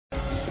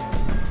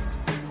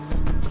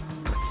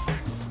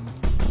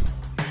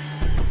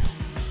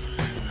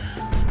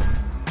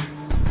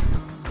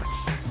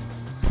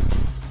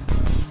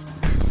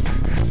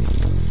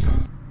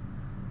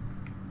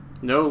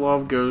No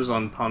love goes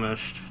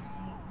unpunished.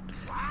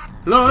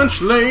 Lunch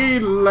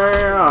lady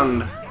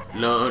land.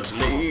 Lunch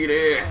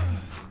lady.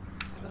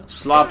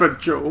 Sloppy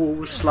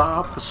Joe,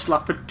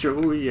 sloppy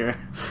Joe, yeah.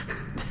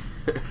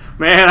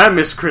 Man, I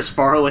miss Chris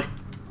Farley.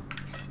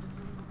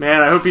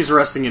 Man, I hope he's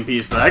resting in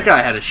peace. That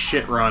guy had a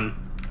shit run.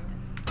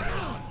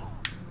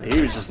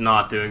 He was just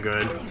not doing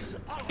good.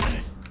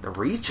 The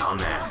reach on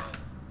that.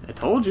 I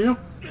told you.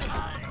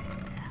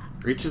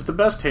 Reach is the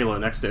best Halo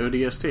next to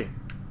ODST.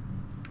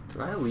 Did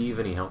I leave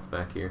any health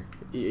back here?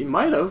 You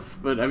might have,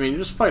 but I mean, you're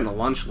just fighting a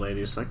lunch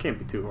lady, so that can't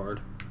be too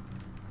hard.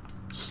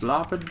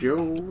 Sloppy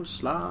Joe,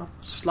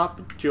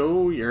 sloppy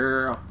Joe,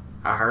 yeah.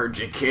 I heard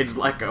your kids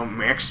like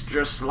them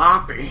extra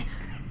sloppy.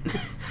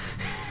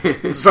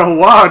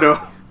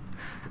 Zawado.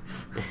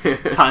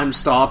 Time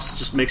stops,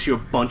 just makes you a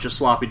bunch of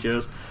sloppy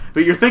Joes.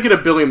 But you're thinking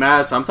of Billy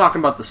Madison. I'm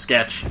talking about the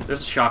sketch.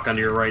 There's a shotgun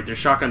to your right. There's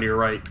a shotgun to your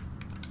right.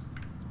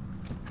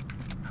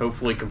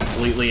 Hopefully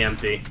completely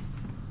empty.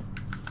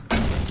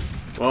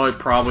 Well, it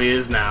probably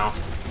is now.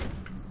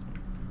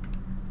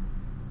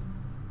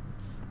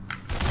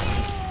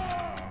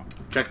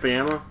 Check the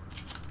ammo.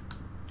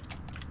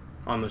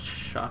 On the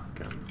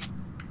shotgun.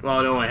 Well,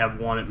 I only have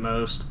one at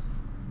most.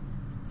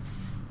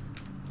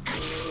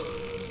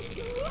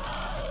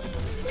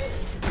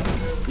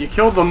 You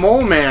killed the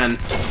mole man!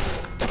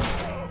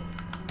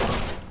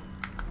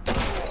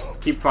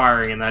 Just keep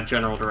firing in that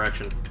general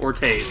direction. Or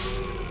tase.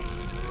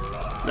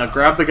 Now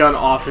grab the gun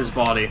off his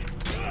body.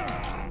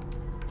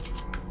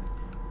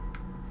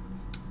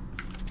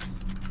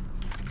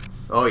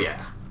 Oh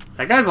yeah.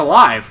 That guy's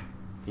alive!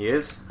 He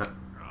is?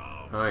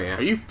 Oh yeah.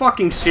 Are you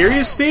fucking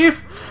serious,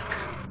 Steve?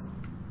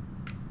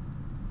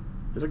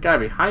 There's a guy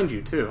behind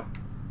you, too.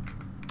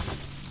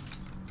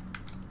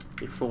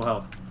 You're full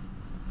health.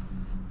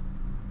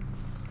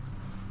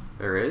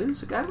 There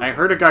is a guy? I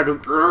heard a guy go...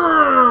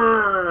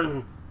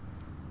 "Grrrr!"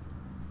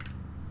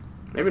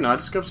 Maybe not,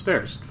 just go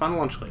upstairs. Find a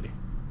lunch lady.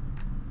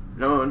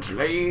 Lunch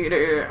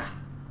lady.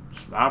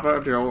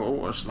 Slapper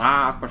Joe,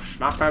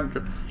 slapper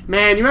Joe.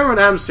 Man, you remember when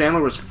Adam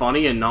Sandler was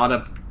funny and not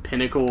a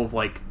pinnacle of,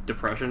 like,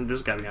 depression?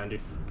 Just got behind you.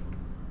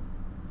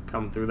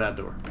 Come through that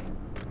door.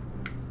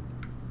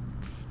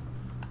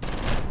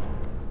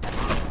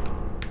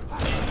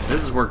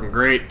 This is working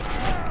great.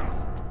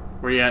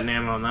 Where you at in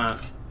ammo on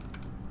that?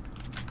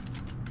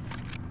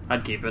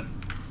 I'd keep it.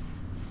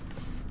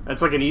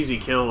 That's like an easy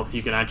kill if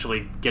you can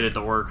actually get it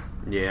to work.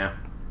 Yeah.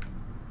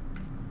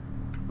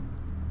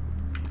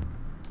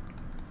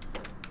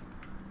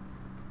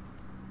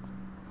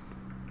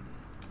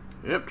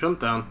 Yep, jump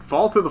down.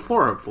 Fall through the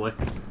floor, hopefully.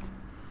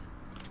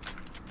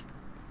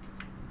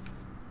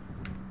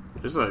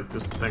 There's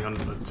this thing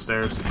under the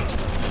stairs.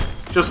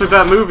 Just like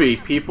that movie,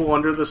 People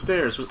Under the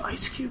Stairs. Was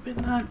Ice Cube in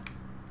that?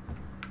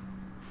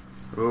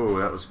 Oh,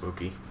 that was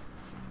spooky.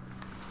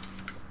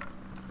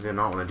 I did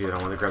not want to do that.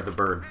 I wanted to grab the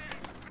bird.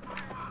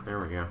 There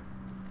we go.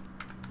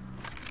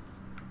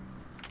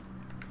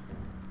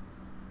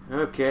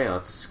 Okay,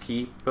 let's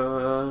keep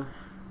trying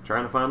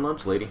to find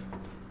lunch lady.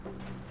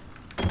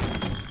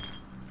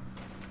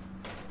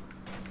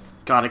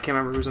 God, I can't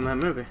remember who's in that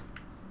movie.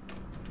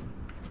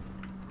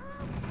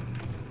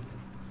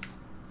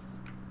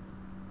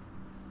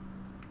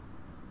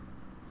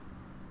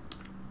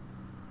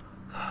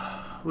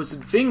 Was it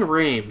Ving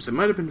Rhames? It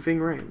might have been Ving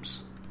Rhames.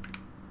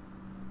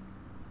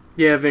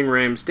 Yeah, Ving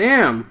Rhames.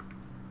 Damn!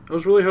 I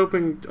was really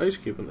hoping Ice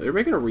Cube. They're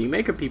making a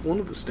remake of People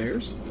Under the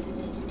Stairs?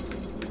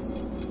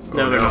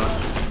 No, they're not.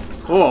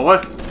 Oh,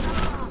 what?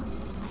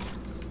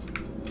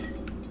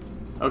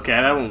 Okay,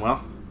 that went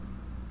well.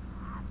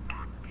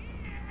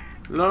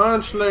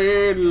 Lunch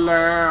lady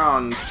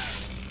land.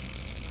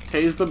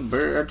 Tase the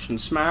bitch and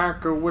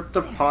smack her with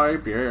the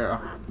pipe, yeah.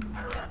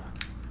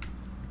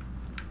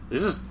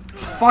 This is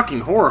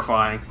fucking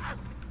horrifying.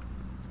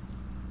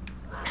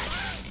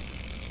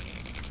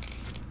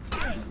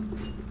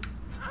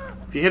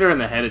 If you hit her in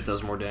the head, it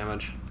does more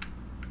damage.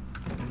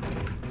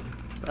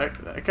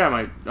 That guy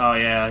might... Oh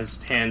yeah,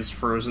 his hand's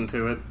frozen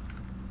to it.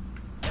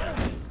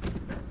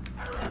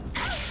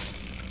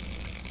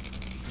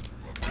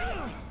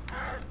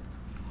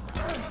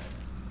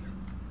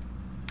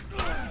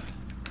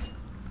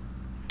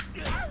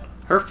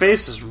 Her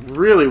face is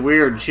really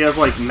weird. She has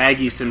like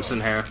Maggie Simpson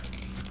hair.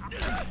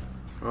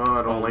 Oh,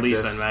 I don't like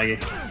Lisa this. and Maggie.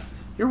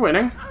 You're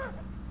winning.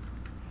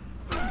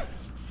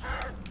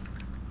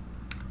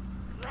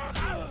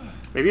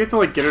 Maybe you have to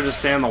like get her to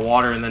stay in the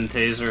water and then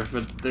tase her,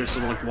 but there's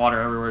some like water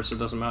everywhere, so it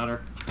doesn't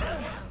matter.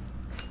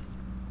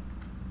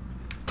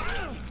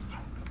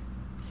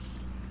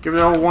 Give it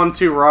a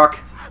 1-2 rock.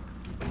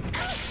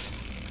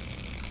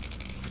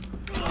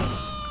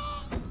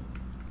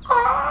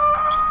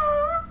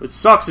 What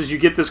sucks is you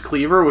get this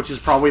cleaver, which is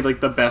probably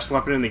like the best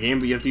weapon in the game,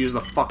 but you have to use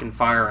the fucking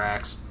fire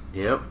axe.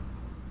 Yep.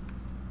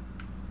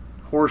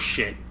 Horse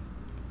shit.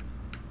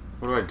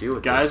 What do I do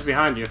with Guys this?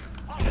 behind you.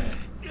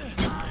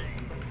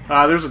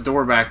 There's a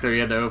door back there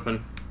you had to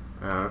open.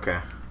 Oh, okay.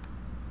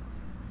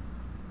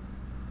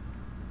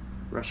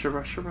 Russia,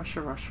 Russia,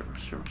 Russia, Russia,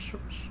 Russia, Russia,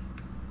 Russia.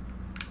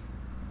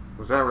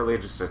 Was that really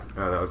just a...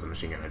 Oh, that was the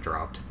machine gun I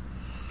dropped.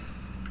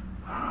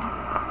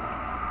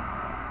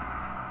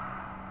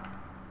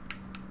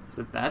 Is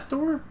it that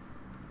door?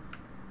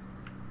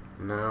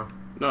 No.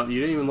 No, you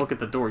didn't even look at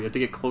the door. You have to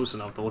get close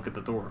enough to look at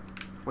the door.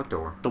 What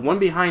door? The one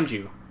behind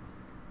you.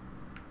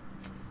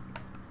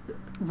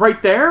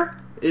 Right there?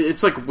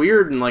 It's like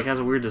weird and like has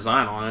a weird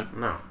design on it.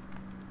 No.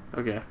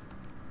 Okay.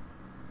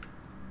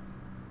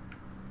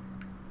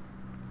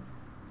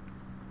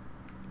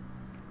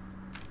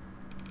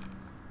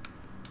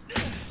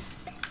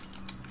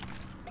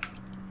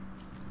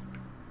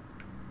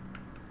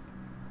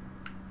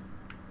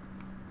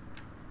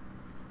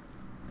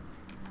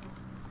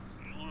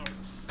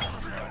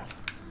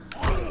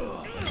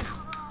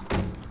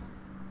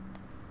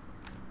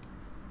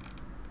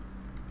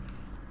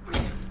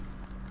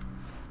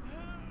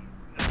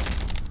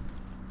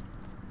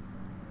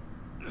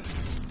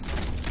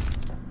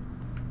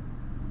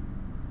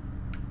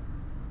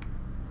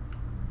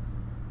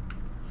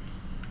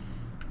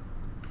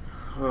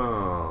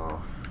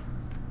 Oh.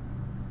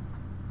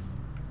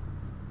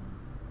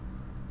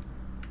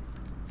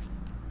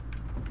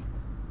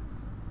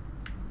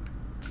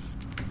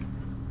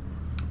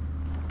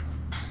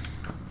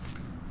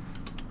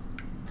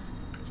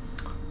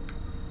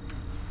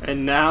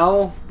 And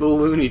now the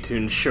Looney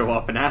Tunes show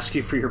up and ask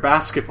you for your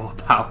basketball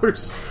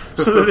powers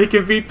so that they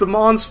can beat the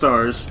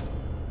Monstars.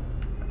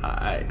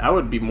 I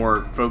would be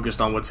more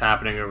focused on what's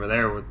happening over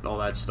there with all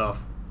that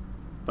stuff.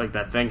 Like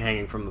that thing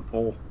hanging from the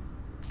pole.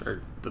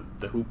 Or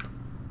the hoop.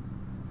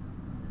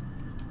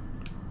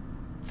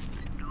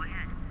 Go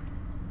ahead.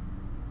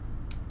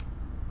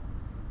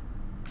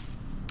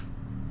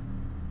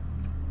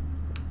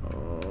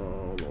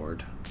 Oh,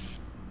 Lord.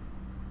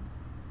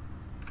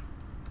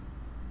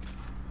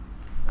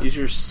 Use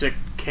your sick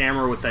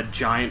camera with that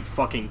giant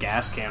fucking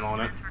gas can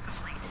on it. Transfer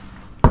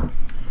complete.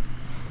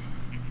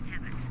 It's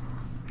Tibbetts.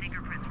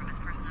 Fingerprints from his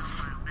personnel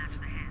file match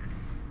the hand.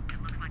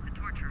 It looks like the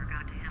torturer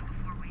got to him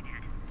before we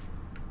did.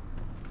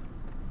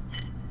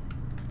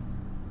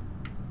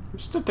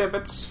 Mr.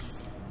 Tibbetts.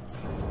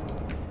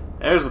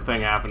 There's the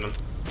thing happening.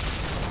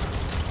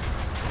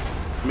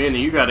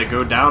 Minnie, you gotta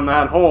go down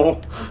that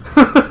hole.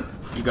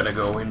 You gotta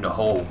go in the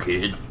hole,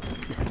 kid.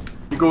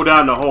 You go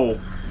down the hole.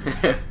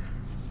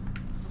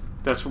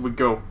 That's where we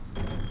go.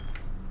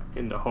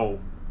 In the hole.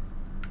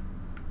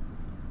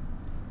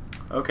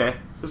 Okay.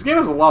 This game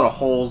has a lot of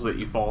holes that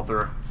you fall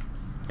through.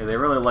 Yeah, they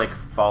really like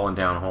falling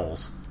down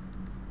holes.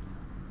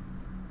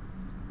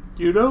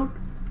 You don't?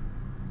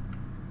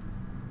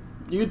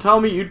 You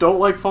tell me you don't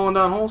like falling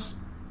down holes?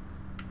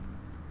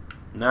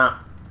 Nah.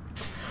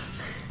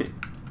 You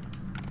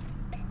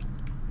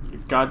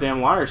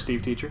goddamn liar,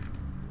 Steve Teacher.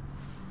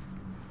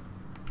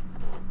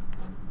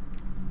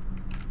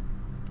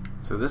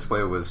 So this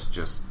way was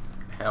just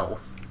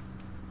health.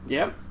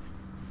 Yep.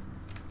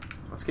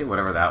 Let's get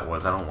whatever that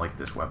was. I don't like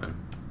this weapon.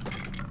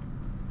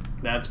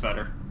 That's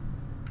better.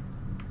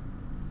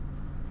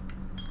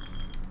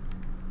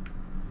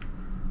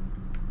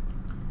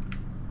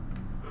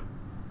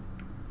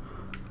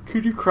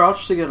 Could you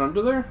crouch to get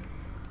under there?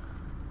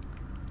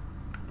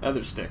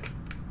 Other stick.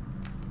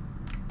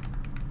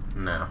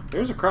 No.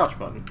 There's a crouch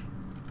button.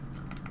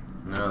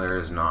 No, there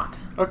is not.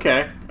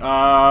 Okay.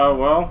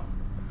 Well,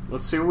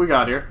 let's see what we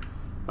got here.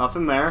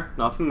 Nothing there.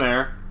 Nothing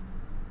there.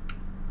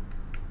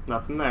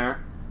 Nothing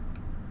there.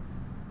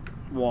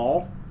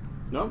 Wall.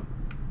 Nope.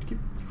 Keep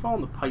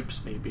following the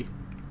pipes, maybe.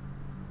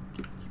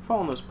 Keep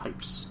following those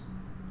pipes.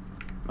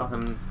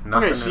 Nothing.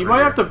 Okay, so you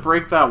might have to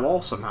break that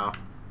wall somehow.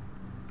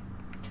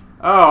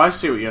 Oh, I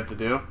see what you have to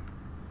do.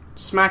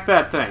 Smack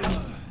that thing.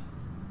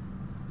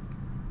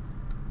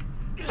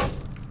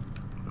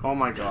 Oh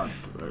my god.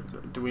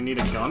 Do we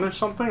need a gun or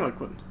something? Like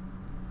what?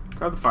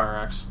 Grab the fire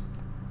axe.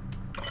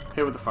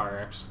 Hit with the fire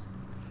axe.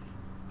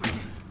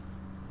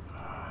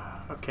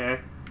 Okay.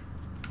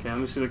 Okay, let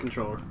me see the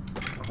controller.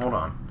 Hold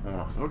on. Hold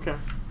on. Okay.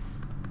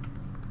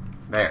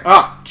 There.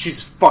 Ah!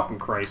 Jesus fucking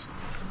Christ.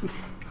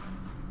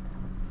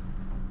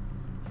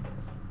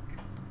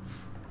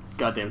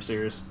 Goddamn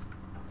serious.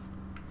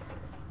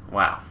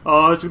 Wow.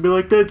 Oh, it's gonna be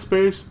like Dead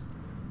Space.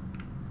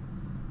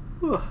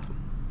 Ugh.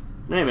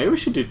 Man, maybe we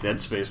should do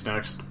Dead Space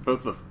next.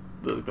 Both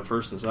the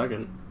first and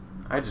second.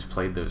 I just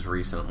played those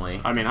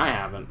recently. I mean, I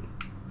haven't.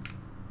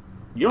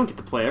 You don't get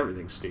to play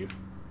everything, Steve.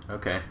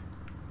 Okay.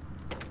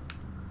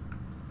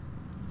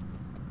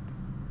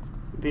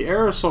 The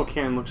aerosol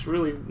can looks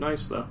really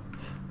nice, though.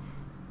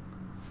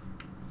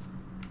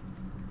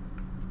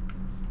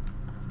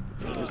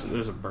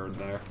 There's a bird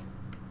there.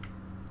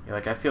 Yeah,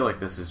 like, I feel like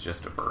this is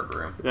just a bird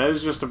room. That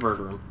is just a bird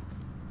room.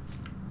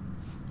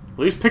 At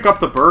least pick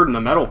up the bird and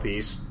the metal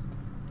piece.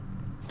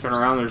 Turn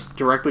around, there's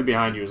directly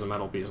behind you is a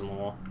metal piece on the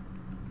wall.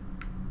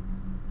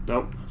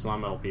 Nope, that's not a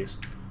metal piece.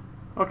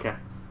 Okay.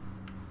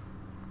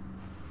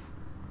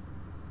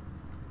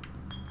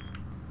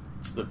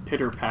 It's the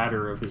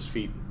pitter-patter of his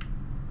feet.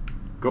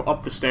 Go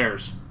up the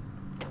stairs.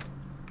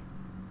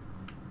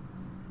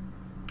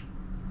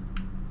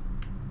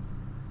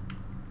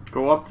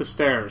 Go up the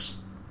stairs.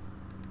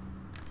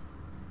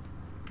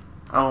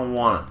 I don't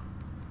wanna.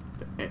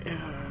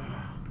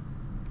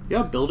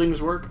 Yeah,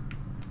 buildings work.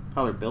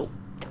 How they're built.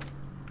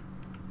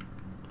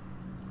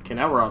 Okay,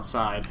 now we're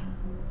outside.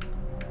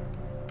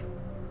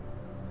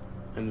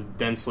 In the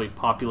densely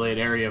populated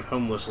area of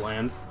homeless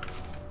land.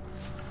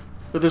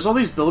 But there's all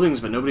these buildings,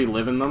 but nobody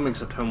live in them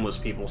except homeless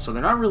people, so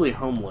they're not really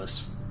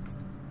homeless.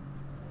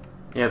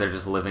 Yeah, they're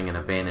just living in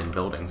abandoned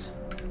buildings.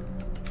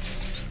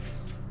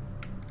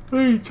 I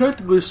mean,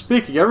 technically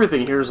speaking,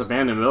 everything here is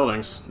abandoned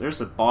buildings. There's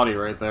a body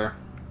right there.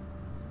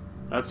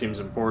 That seems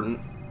important.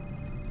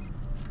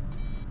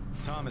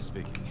 Thomas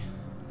speaking.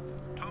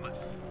 Thomas,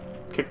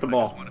 Kick the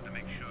ball. I wanted to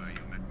make sure you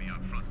met me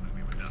up front when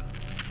we were done.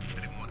 I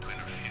didn't want to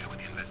interfere with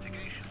the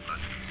investigation, but...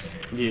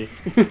 Yeah.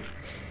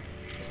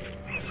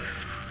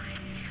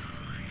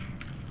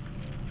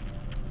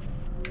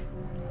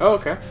 Oh,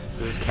 okay.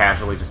 This is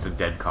casually just a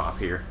dead cop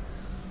here.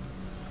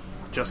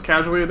 Just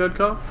casually a dead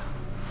cop?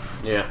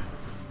 Yeah.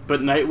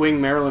 But Nightwing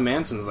Marilyn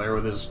Manson's there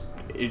with his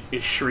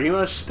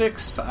Shrima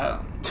sticks? I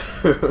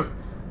don't...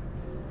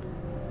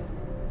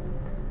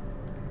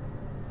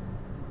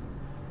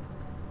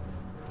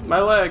 My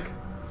leg.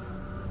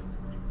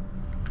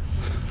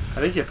 I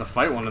think you have to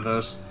fight one of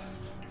those.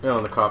 No,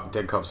 and the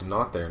dead cop's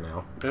not there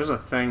now. There's a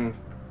thing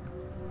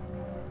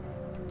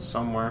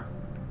somewhere.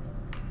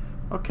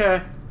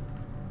 Okay.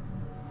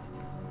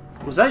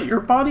 Was that your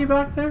body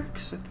back there?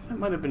 Because I think that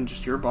might have been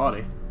just your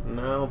body.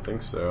 No, I don't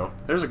think so.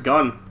 There's a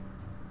gun.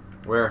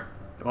 Where?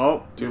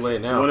 Oh, Too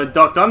late now. You would have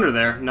ducked under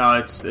there. No,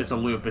 it's a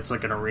loop. It's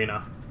like an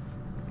arena.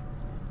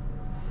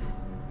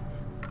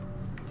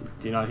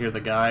 Do you not hear the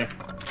guy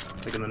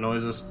making the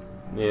noises?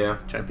 Yeah.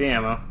 Check the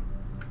ammo.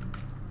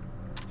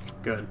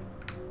 Good.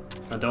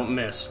 Now don't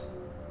miss.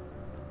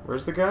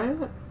 Where's the guy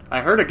at?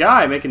 I heard a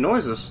guy making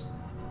noises.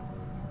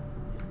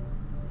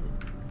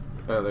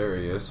 Oh, there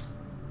he is.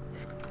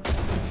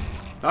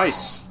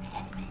 Nice.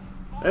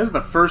 That is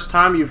the first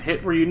time you've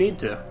hit where you need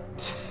to.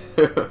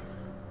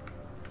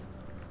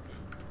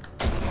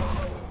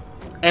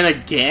 And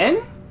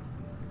again?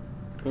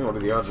 Yeah, what are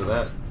the odds of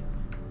that?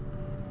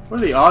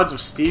 What are the odds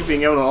of Steve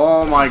being able to...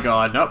 Oh my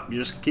god. Nope, you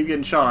just keep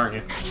getting shot, aren't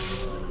you?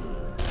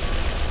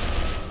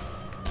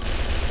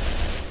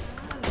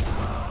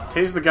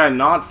 Tase the guy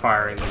not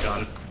firing the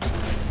gun.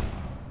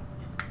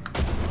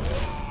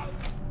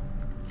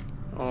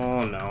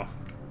 Oh no.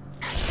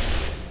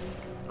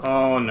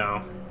 Oh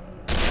no.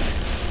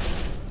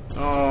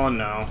 Oh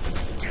no.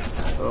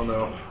 Oh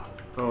no.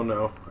 Oh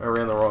no. I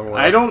ran the wrong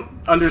way. I don't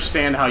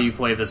understand how you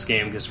play this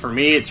game, because for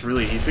me it's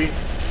really easy.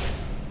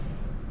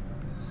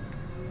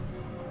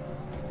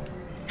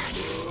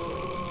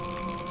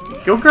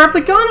 Go grab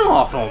the gun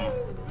off him!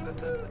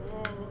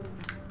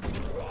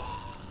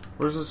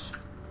 Where's this?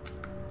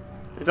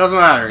 It doesn't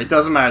matter. It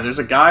doesn't matter. There's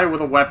a guy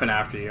with a weapon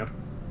after you.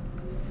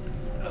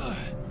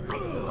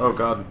 Oh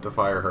god, the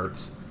fire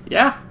hurts.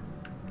 Yeah.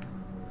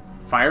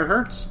 Fire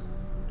hurts.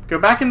 Go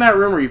back in that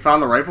room where you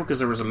found the rifle, because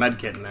there was a med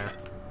kit in there.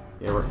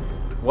 Yeah, we're...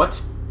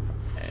 What?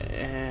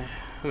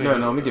 No,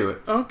 let me do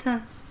it. Okay.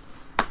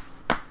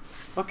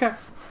 Okay.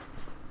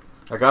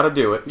 I gotta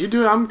do it. You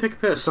do it. I'm gonna take a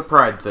piss. It's a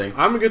pride thing.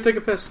 I'm gonna go take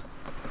a piss.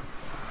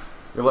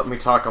 You're letting me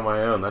talk on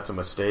my own. That's a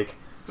mistake.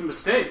 It's a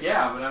mistake,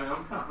 yeah, but I mean,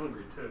 I'm kind of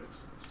hungry, too.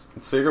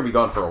 So you're gonna be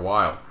gone for a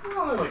while.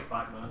 Only like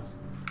 5 minutes.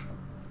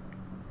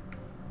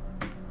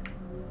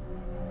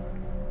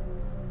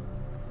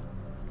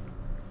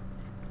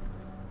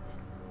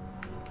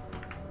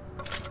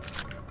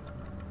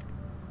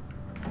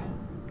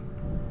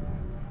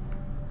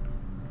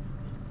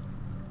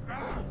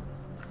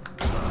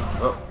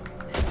 Oh.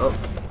 Oh.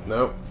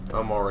 No.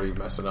 I'm already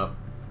messing up.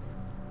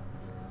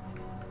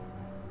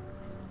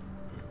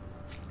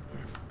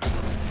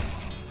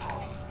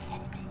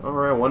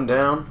 Alright, one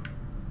down.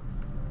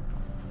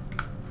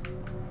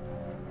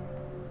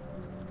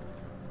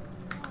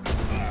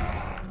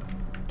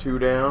 Two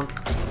down.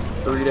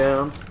 Three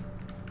down.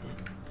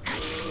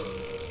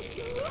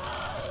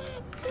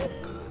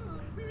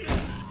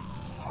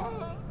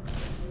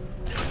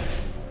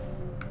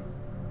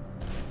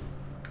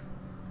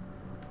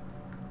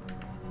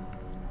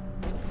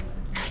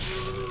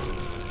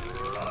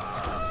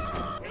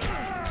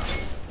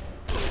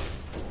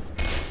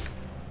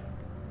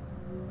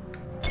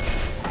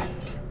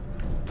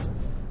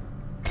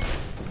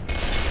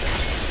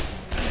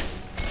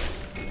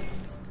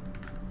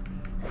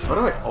 Why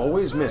do I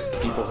always miss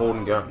the people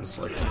holding guns?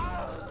 Like,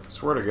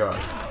 swear to God.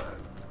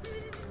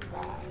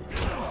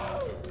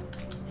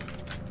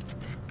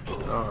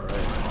 Alright.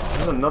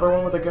 There's another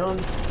one with a gun?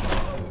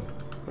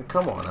 Like,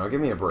 come on now, give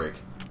me a break.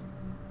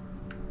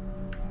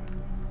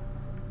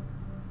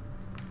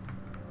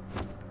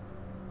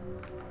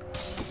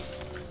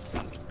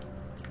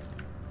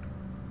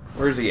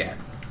 Where's he at?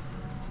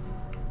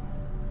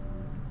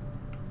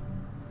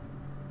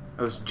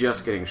 I was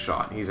just getting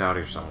shot. He's out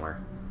here somewhere.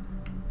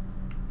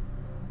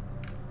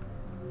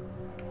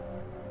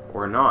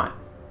 Or not.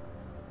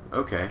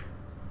 Okay.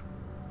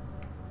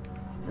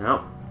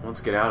 Well, let's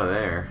get out of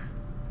there.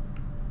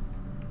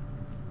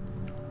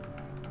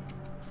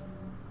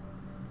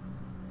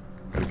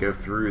 Gotta go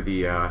through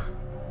the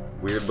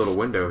weird little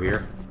window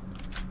here.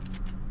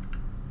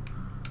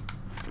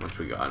 How much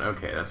we got?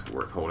 Okay, that's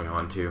worth holding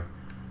on to.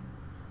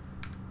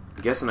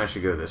 I'm guessing I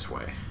should go this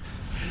way.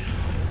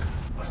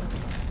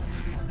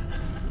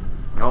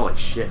 Holy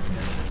shit.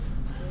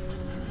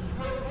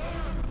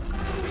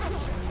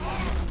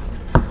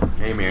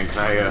 Hey man, can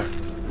I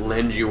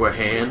lend you a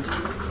hand?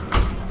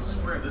 I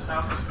swear, this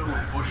house is filled with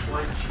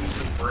bushlight,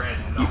 cheese, and bread,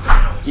 and nothing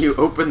else. You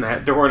opened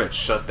that door and it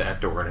shut that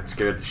door and it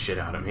scared the shit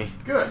out of me.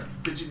 Good.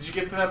 Did you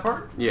get to that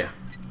part? Yeah.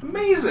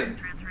 Amazing.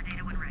 Transfer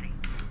data when ready.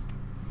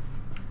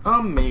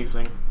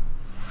 Amazing.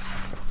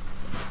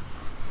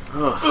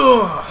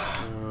 Ugh.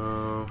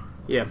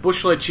 Yeah,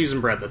 bushlight, cheese, and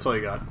bread. That's all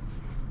you got.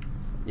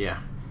 Yeah.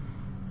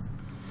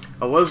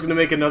 I was gonna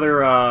make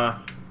another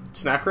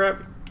snack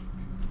wrap.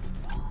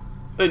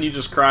 Then you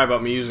just cry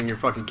about me using your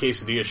fucking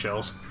quesadilla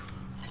shells.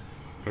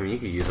 I mean, you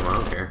could use them, I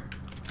don't care.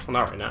 Well,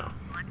 not right now.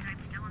 Blood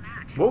type's still a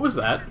match. What was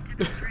that? Just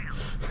Tibbetts trail.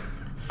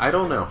 I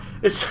don't know.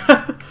 It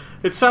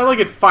sounded like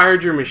it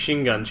fired your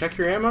machine gun. Check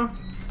your ammo.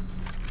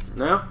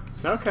 No?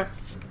 Okay.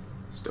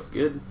 Still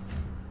good.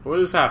 What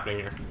is happening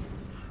here?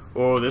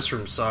 Oh, this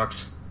room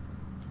sucks.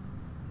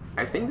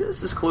 I think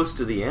this is close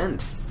to the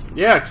end.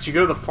 Yeah, because you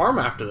go to the farm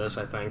after this,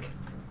 I think.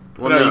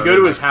 Well, no, you go I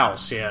to mean, his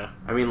house, yeah.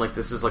 I mean, like,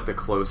 this is like the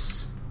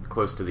close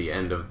to the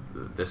end of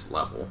this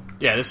level.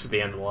 Yeah, this is the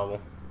end of the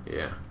level.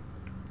 Yeah.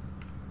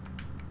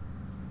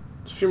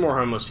 There's a few more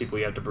homeless people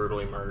you have to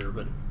brutally murder,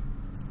 but...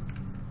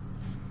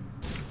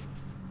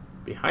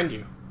 Behind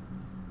you.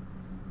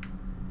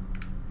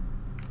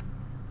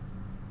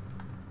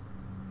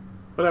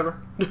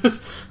 Whatever.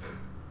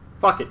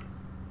 Fuck it.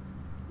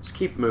 Just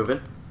keep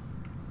moving.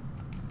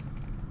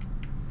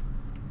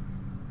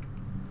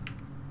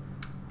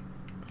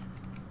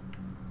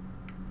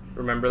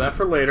 Remember that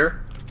for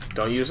later.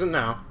 Don't use it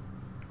now.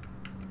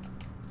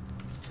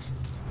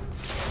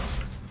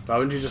 Why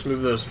wouldn't you just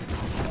move those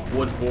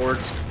wood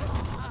boards?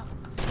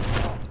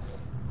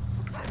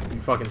 Are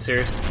you fucking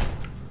serious?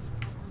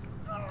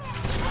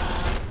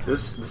 The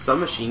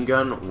submachine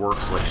gun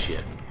works like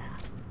shit.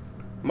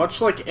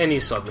 Much like any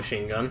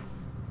submachine gun.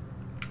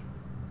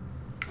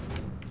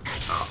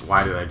 Oh,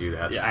 why did I do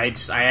that? Yeah, I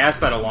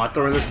asked that a lot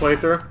during this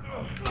playthrough.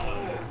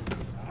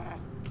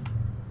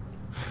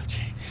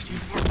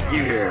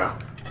 Yeah.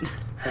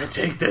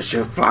 Take this,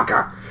 you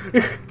fucker!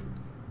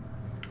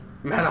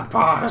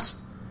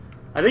 Menopause!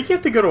 I think you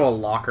have to go to a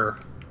locker.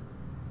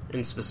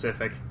 In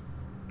specific.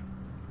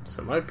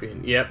 So it might be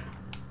in... Yep.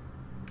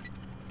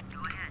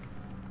 Go ahead.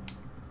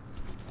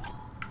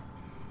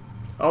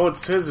 All it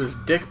says is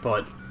dick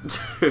butt.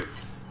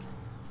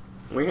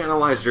 We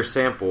analyzed your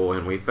sample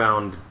and we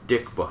found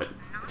dick butt.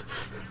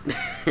 I'll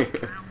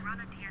run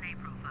a DNA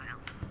profile.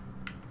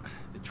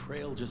 The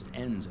trail just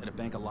ends at a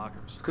bank of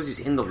lockers. It's because he's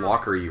in the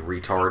locker, you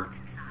retard. What's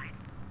inside?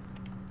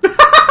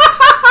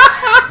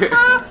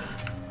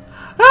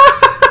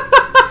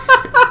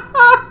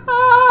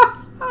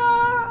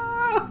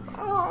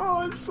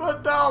 Oh, it's so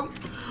dumb.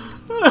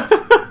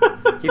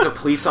 He's a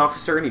police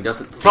officer and he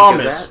doesn't think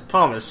Thomas, of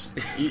Thomas,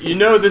 you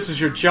know this is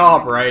your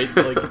job, right?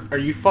 Like, are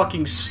you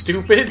fucking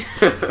stupid?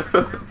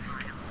 that.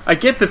 I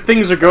get that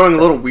things are going a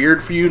little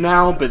weird for you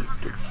now, but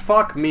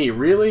fuck me,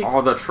 really?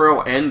 Oh, the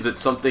trail ends at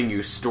something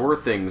you store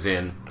things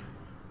in.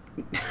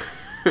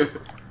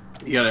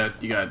 You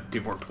gotta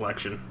do more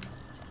collection.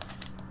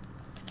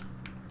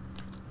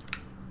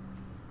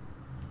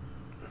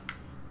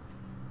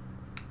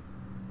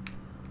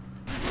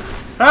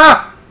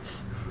 Ah!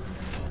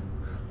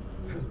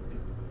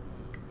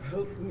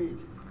 Help me.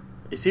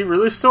 Is he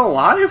really still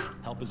alive?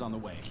 Help is on the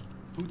way.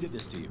 Who did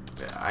this to you?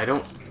 I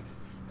don't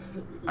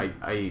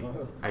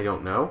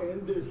know.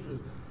 Anderson.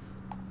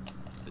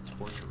 The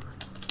torturer.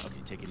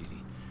 Okay, take it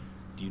easy.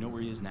 Do you know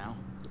where he is now?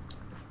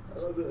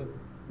 Other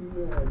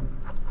man.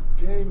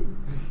 10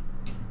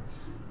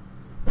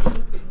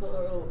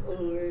 far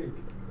away.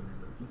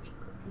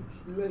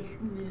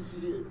 Left me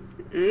here.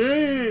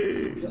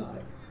 Hey.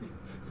 Die.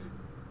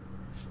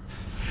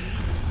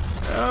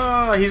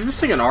 He's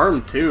missing an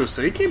arm too,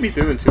 so he can't be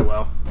doing too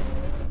well.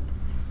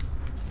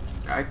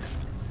 I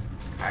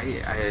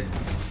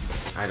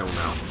don't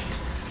know.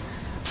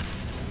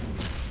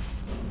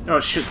 Oh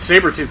shit,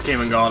 Sabretooth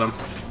came and got him.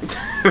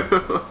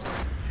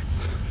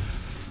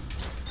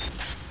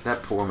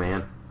 That poor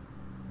man.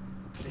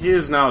 He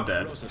is now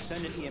dead. Rosa,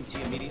 send an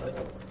EMT immediately.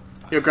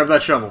 Here, grab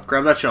that shovel.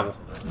 Grab that shovel.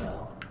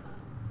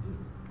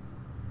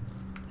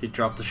 He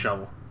dropped the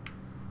shovel.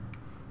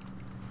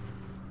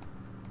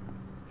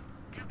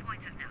 2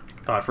 points of note.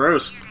 Oh, I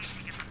froze. DNA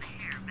taken from the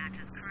hair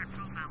matches current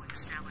profile we've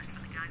established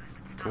for the guy who's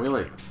been Can we,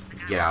 like,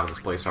 get out of this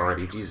place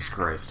already? Jesus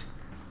Christ.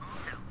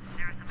 Also,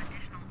 there are some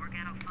additional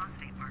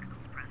organophosphate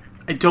particles present.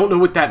 I don't know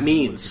what that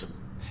means.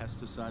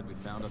 Pesticide we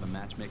found on the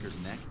matchmaker's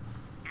neck?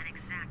 An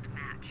exact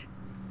match.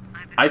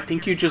 I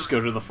think you just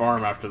go to the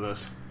farm after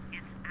this.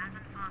 It's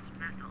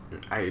azinphos-methyl.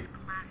 I It's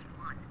class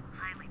 1,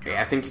 highly toxic.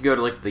 I think you go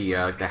to like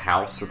the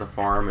house of the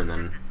farm, and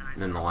then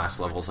the last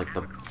level's like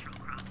the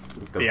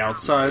The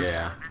outside?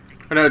 Yeah,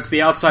 Oh, no, it's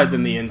the outside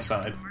then the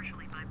inside.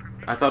 Commercially by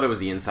permission. I thought it was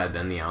the inside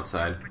then the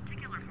outside. This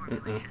particular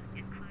formulation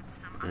includes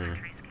some other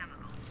trace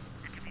chemicals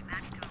that can be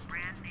matched to a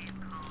brand name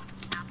called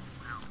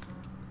Applewell.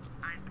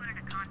 I've put in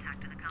a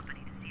contact to the company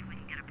to see if we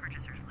can get a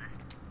purchaser's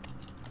list.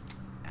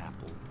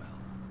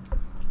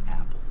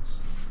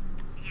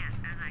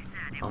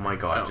 Oh my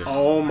god, just...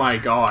 Oh my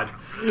god.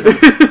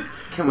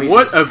 Can we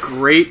What just... a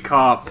great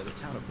cop. Yeah, the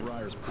town of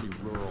Briar's pretty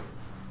rural.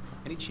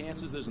 Any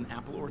chances there's an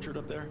apple orchard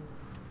up there?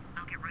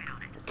 I'll get right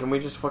on it. Can we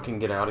just fucking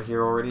get out of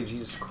here already?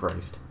 Jesus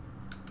Christ.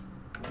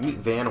 Meet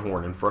Van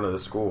Horn in front of the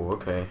school,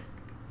 okay.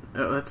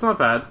 That's not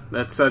bad.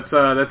 That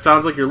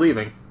sounds like you're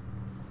leaving.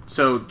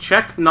 So,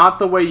 check not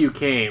the way you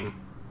came.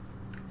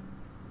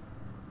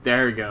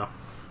 There you go.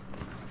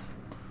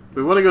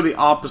 We want to go the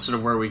opposite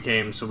of where we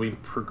came, so we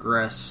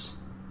progress.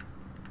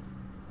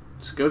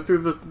 So go through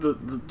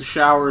the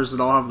showers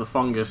that all have the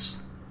fungus.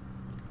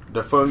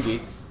 The fungi.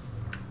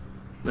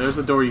 There's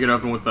a door you can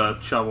open with the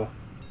shovel.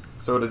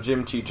 So the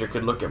gym teacher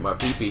could look at my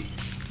pee-pee.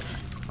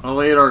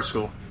 Only at our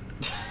school.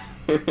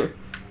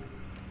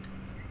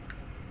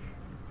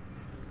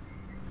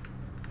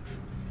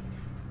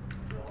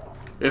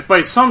 If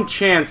by some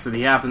chance that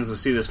he happens to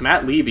see this,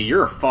 Matt Levy,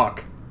 you're a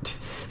fuck.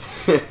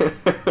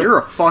 You're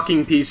a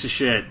fucking piece of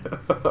shit.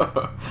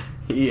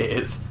 He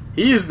is.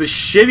 He is the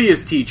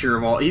shittiest teacher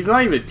of all. He's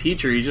not even a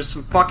teacher, he's just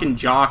some fucking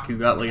jock who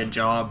got like a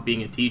job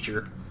being a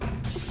teacher.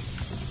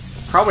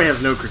 Probably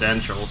has no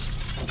credentials.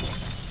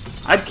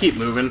 I'd keep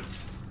moving.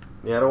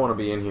 Yeah, I don't want to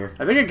be in here.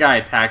 I think a guy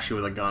attacks you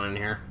with a gun in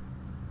here.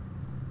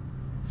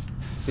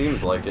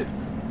 Seems like it.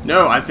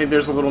 No, I think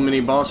there's a little mini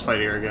boss fight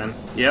here again.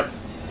 Yep.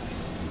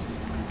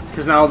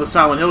 Because now all the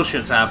Silent Hill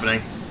shit's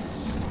happening.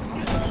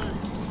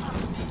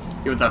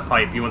 You want that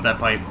pipe, you want that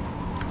pipe.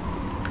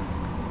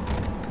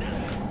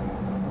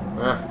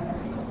 Ah.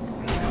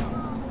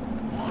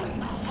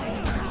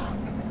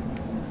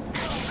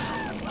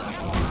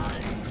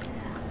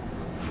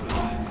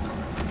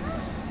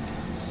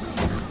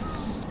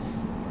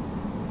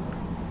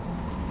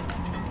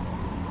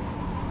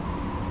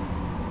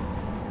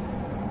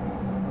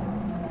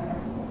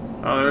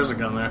 Oh, there's a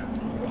gun there.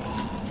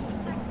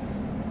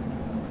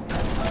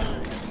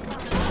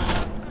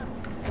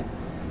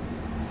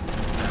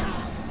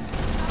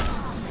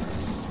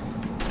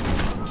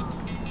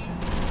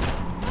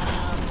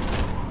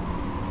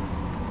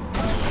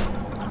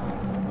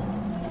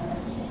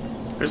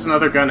 There's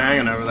another gun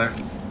hanging over there.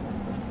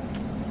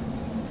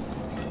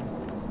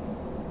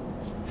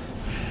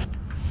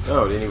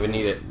 Oh, didn't even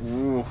need it.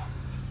 Ooh.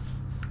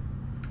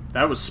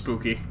 That was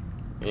spooky.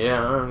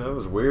 Yeah, that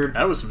was weird.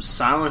 That was some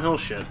Silent Hill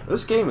shit.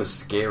 This game is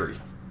scary.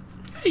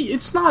 Hey,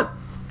 it's not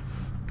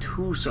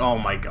too... Oh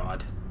my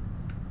god.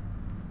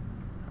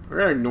 We're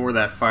gonna ignore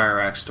that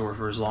Baaaaack store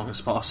for as long as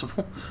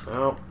possible.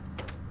 Well,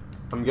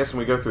 I'm guessing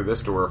we go through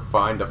this door,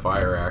 find a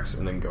fire axe,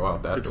 and then go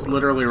out that door. It's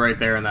literally right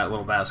there in that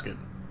little basket.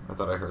 I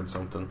thought I heard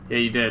something. Yeah,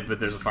 you did, but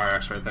there's a fire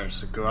axe right there,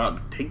 so go out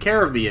and take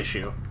care of the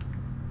issue.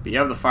 But you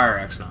have the fire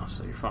axe now,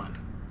 so you're fine.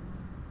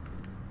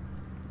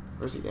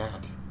 Where's he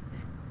at?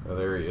 Oh,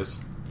 there he is.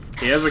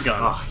 He has a gun.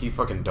 Oh, he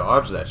fucking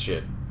dodged that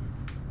shit.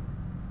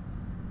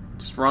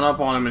 Just run up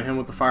on him and hit him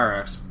with the fire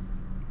axe.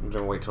 I'm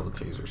gonna wait till the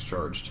taser's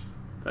charged.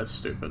 That's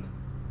stupid.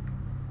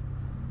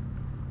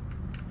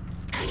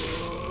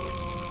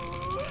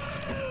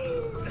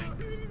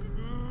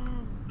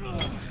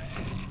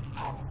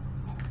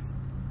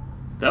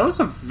 That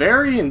was a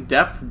very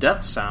in-depth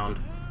death sound.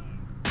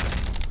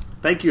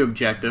 Thank you,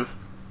 Objective.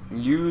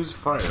 Use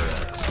fire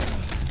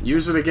axe.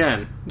 Use it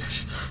again.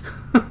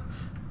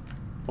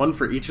 One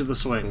for each of the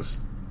swings.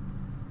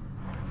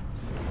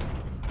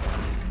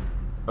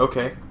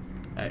 Okay.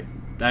 I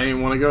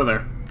didn't want to go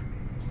there.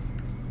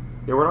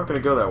 Yeah, we're not gonna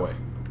go that way.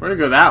 We're gonna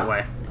go that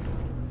way.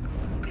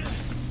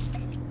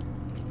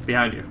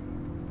 Behind you.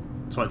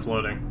 That's why it's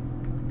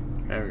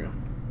loading. There we go.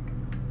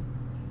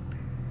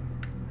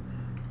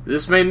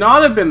 This may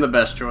not have been the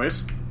best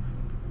choice.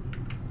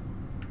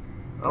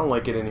 I don't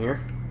like it in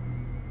here.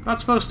 Not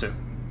supposed to.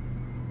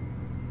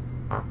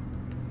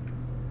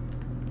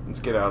 Let's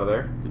get out of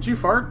there. Did you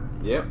fart?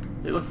 Yep.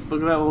 Hey, look at that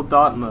little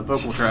dot in the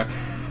vocal track.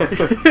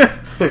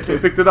 They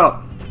picked it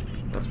up.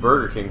 That's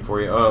Burger King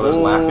for you. Oh, there's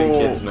laughing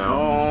kids now.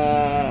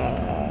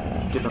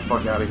 Oh. Get the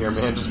fuck out of here,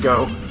 man. Just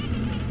go.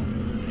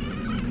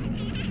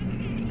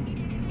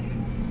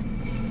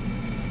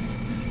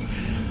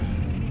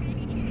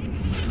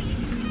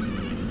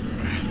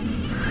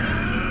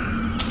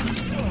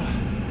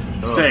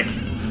 Sick.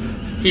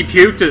 He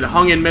puked, it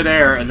hung in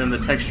midair, and then the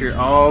texture...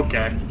 Oh,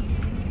 okay.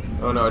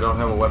 Oh no, I don't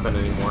have a weapon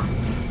anymore.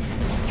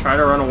 Try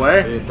to run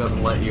away? It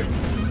doesn't let you.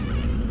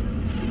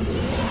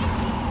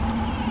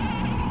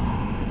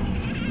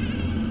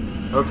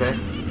 Okay.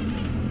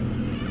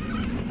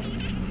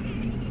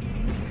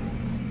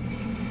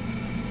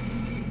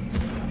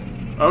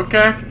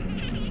 Okay.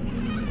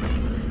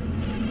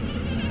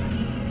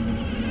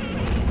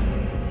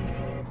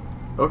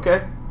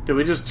 Okay. Did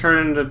we just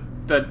turn into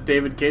that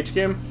David Cage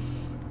game?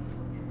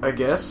 I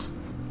guess.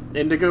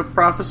 Indigo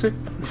Prophecy?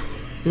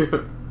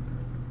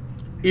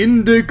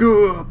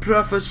 Indigo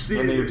Prophecy.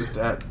 And you're just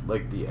at,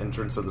 like, the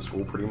entrance of the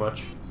school, pretty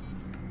much.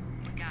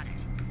 We got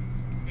it.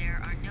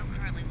 There are no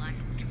currently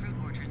licensed fruit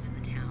orchards in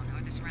the town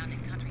or the surrounding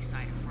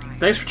countryside of Briar.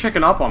 Thanks for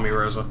checking up on me,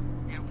 Rosa.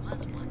 There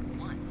was one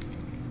once.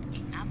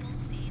 Apple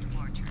Seed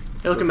Orchard.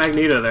 Hey, look at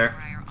Magneto there.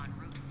 Briar on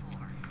Route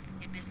 4.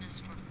 In business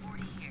for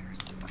 40 years,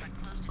 but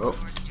closed its Oh.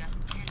 doors just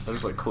 10 I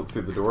just like clipped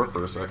through the door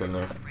for a second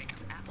there.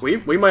 We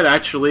might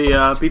actually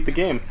beat the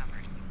game.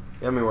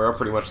 Yeah, I mean, we're up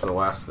pretty much to the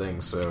last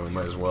thing, so we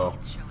might as well.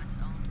 Show it's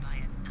owned by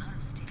an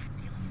out-of-state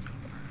real estate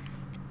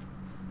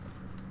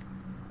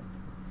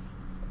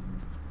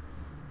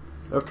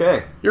firm.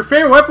 Okay, Your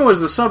favorite weapon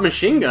was the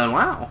submachine gun.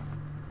 Wow.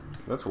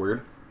 that's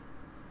weird.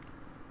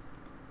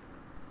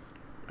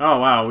 Oh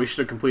wow, we should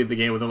have completed the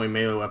game with only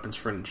melee weapons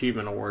for an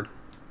achievement award.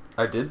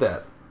 I did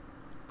that.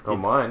 Oh,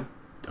 mine.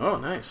 Oh,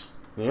 nice.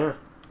 Yeah.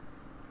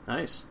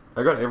 Nice.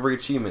 I got every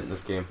achievement in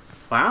this game.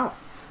 Wow.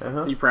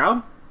 Uh-huh. You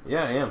proud?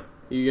 Yeah, I am.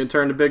 You gonna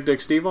turn to Big Dick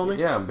Steve on me?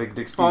 Yeah, I'm Big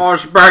Dick Steve. Oh,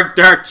 it's Big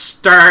Dick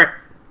Steve.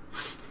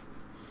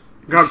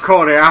 Gonna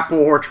call the apple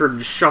orchard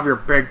and shove your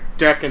big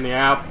dick in the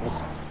apples.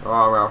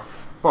 Oh, well,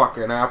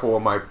 fucking apple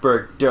with my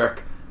big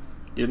dick.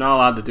 You're not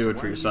allowed to do it for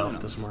Why are you yourself. It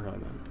doing doesn't this? work like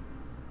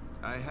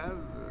that. I have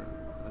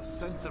a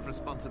sense of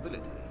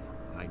responsibility.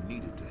 I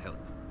needed to help.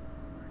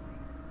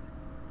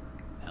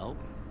 Help?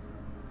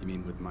 You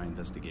mean with my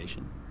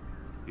investigation?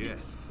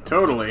 Yes.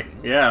 Totally.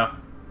 Yeah.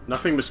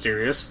 Nothing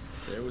mysterious.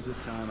 There was a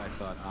time I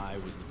thought I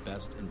was the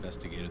best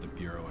investigator the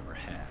Bureau ever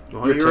had.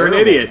 Well, You're you're an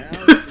terrible. idiot.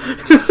 Now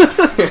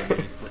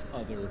it's for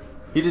other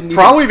He didn't even...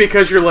 Probably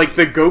because you're like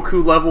the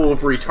Goku level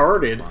of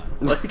retarded.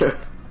 Like,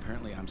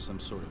 Apparently I'm some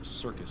sort of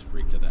circus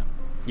freak to them.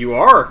 you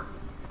are.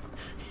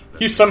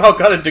 You somehow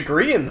got a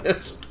degree in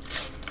this.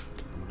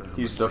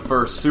 He's the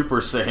first Super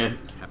Saiyan.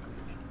 Happened.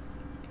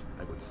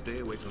 I would stay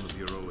away from the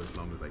Bureau as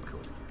long as I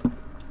could.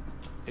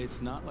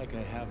 It's not like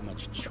I have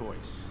much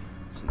choice,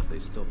 since they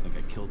still think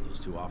I killed those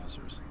two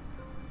officers.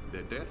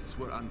 Their deaths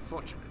were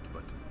unfortunate,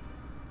 but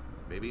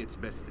maybe it's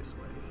best this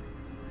way.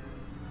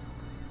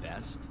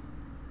 Best?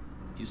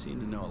 You seem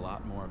to know a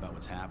lot more about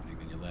what's happening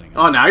than you're letting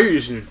Oh, on. now you're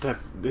using your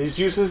he's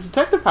using his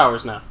detective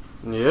powers now.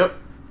 Yep.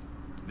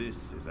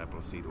 This is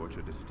Appleseed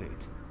Orchard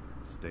Estate.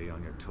 Stay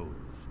on your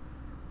toes.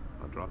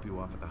 I'll drop you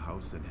off at the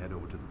house and head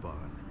over to the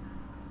barn.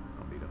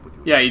 I'll meet up with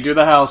you. Yeah, you do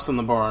the house and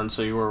the barn,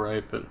 so you were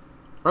right, but...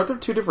 Aren't there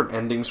two different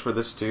endings for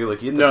this, too?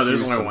 Like, you have to No,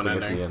 there's choose only one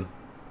something at ending. the end.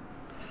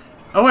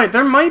 Oh, wait,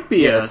 there might be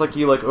Yeah, a... it's like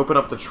you, like, open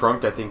up the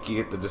trunk. I think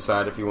you get to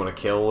decide if you want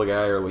to kill the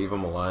guy or leave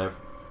him alive.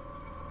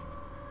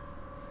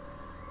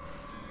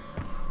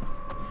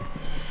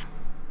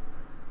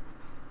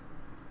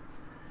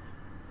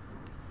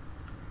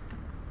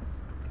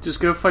 Just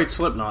go fight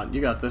Slipknot.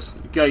 You got this.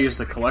 You gotta use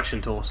the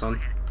collection tool,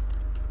 son.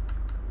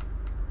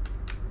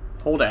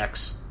 Hold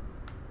X.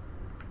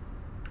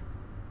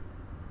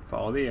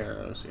 Follow the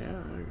arrows. Yeah,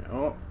 there you go.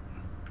 Oh.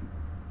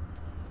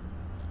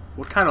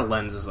 What kind of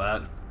lens is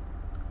that?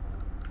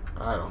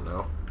 I don't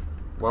know.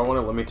 Well,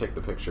 let me take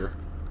the picture.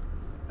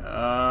 You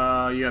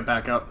gotta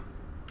back up.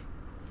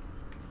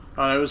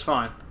 Oh, it was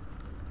fine.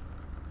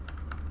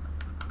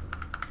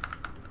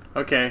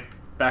 Okay,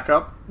 back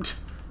up.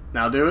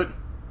 Now do it.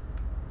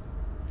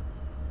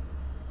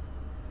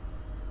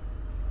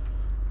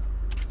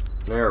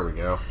 There we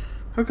go.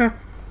 Okay. Got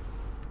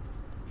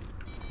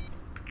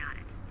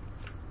it.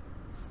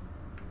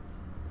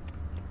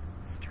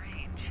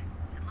 Strange.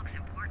 It looks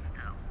important,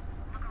 though.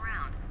 Look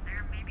around.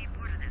 There may be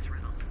more to this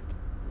riddle.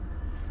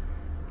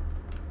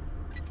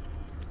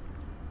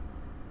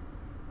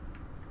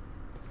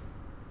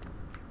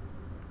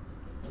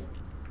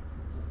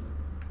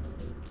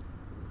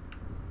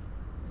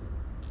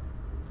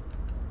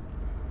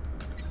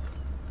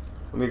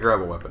 Let me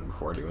grab a weapon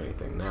before I do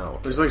anything now.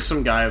 There's like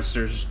some guy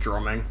upstairs just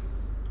drumming.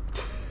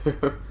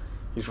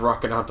 He's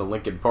rocking out to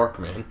Linkin Park,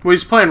 man. Well,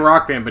 he's playing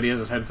Rock Band, but he has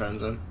his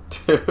headphones in.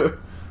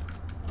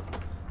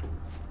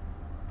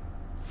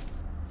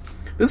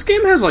 This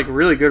game has like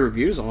really good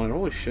reviews on it.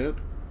 Holy shit.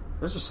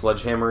 There's a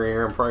sledgehammer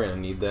here. I'm probably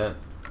gonna need that.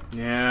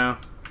 Yeah.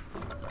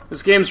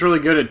 This game's really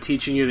good at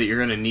teaching you that you're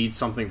gonna need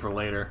something for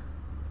later.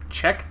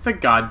 Check the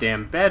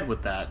goddamn bed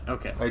with that.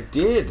 Okay. I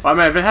did. Well, I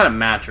mean, if it had a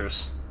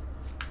mattress.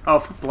 Oh,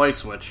 flip the light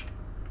switch.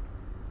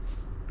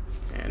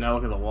 And now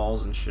look at the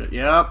walls and shit.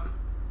 Yep.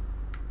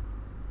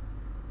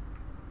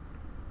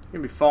 You're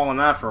gonna be following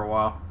that for a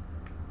while.